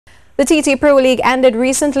The TT Pro League ended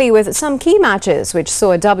recently with some key matches which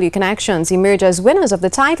saw W Connections emerge as winners of the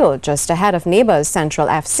title just ahead of neighbours Central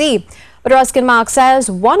FC. But Ruskin Mark says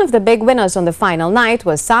one of the big winners on the final night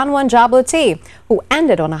was San Juan Jabloteh, who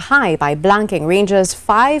ended on a high by blanking Rangers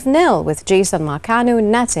 5-0 with Jason Marcano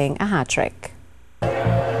netting a hat-trick.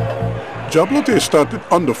 Jabloteh started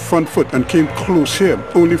on the front foot and came close here,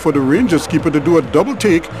 only for the Rangers keeper to do a double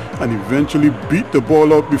take and eventually beat the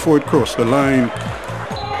ball out before it crossed the line.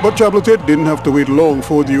 But Jabloteh didn't have to wait long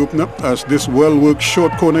for the opener, as this well-worked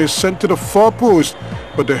short corner is sent to the far post,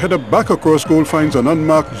 but the header back across goal finds an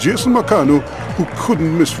unmarked Jason Marcano, who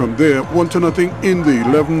couldn't miss from there, 1-0 in the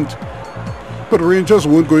 11th. But Rangers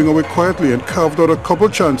weren't going away quietly and carved out a couple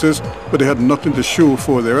chances, but they had nothing to show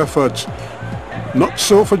for their efforts. Not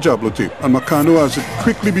so for Jabloteh and Marcano, as it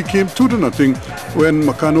quickly became 2-0 when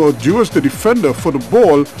Marcano outduels the defender for the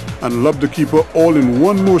ball and lobbed the keeper all in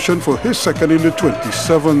one motion for his second in the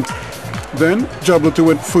 27th. Then Jabloteh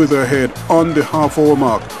went further ahead on the half-hour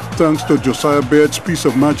mark thanks to Josiah Baird's piece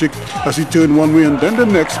of magic as he turned one way and then the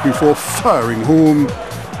next before firing home.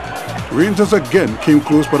 Rangers again came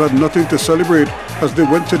close but had nothing to celebrate as they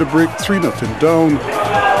went to the break 3-0 down.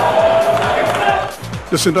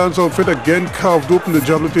 The St. Anne's outfit again carved open the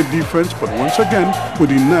Jabloteh defense, but once again were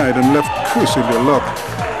denied and left cursing their luck.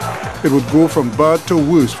 It would go from bad to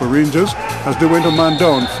worse for Rangers as they went a man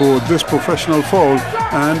down for this professional foul,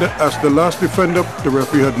 and as the last defender, the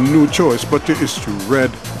referee had no choice but to issue red.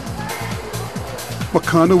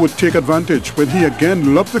 Marcano would take advantage when he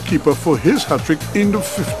again lobbed the keeper for his hat-trick in the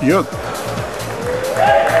 50th.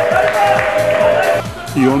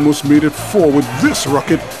 He almost made it 4 with this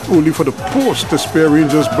rocket, only for the post to spare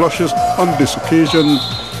Rangers blushes on this occasion.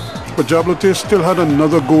 But Jabloteh still had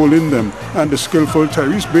another goal in them, and the skillful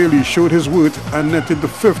Tyrese Bailey showed his worth and netted the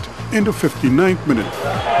 5th in the 59th minute.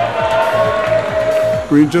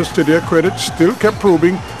 Rangers, to their credit, still kept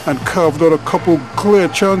probing and carved out a couple clear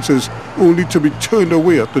chances, only to be turned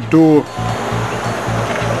away at the door.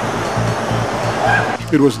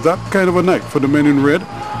 It was that kind of a night for the men in red,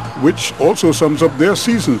 which also sums up their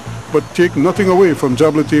season, but take nothing away from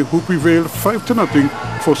Jabloteh, who prevailed 5-0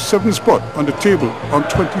 for 7th spot on the table on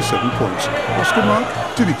 27 points. Ruskin Mark,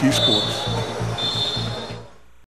 TT Sports.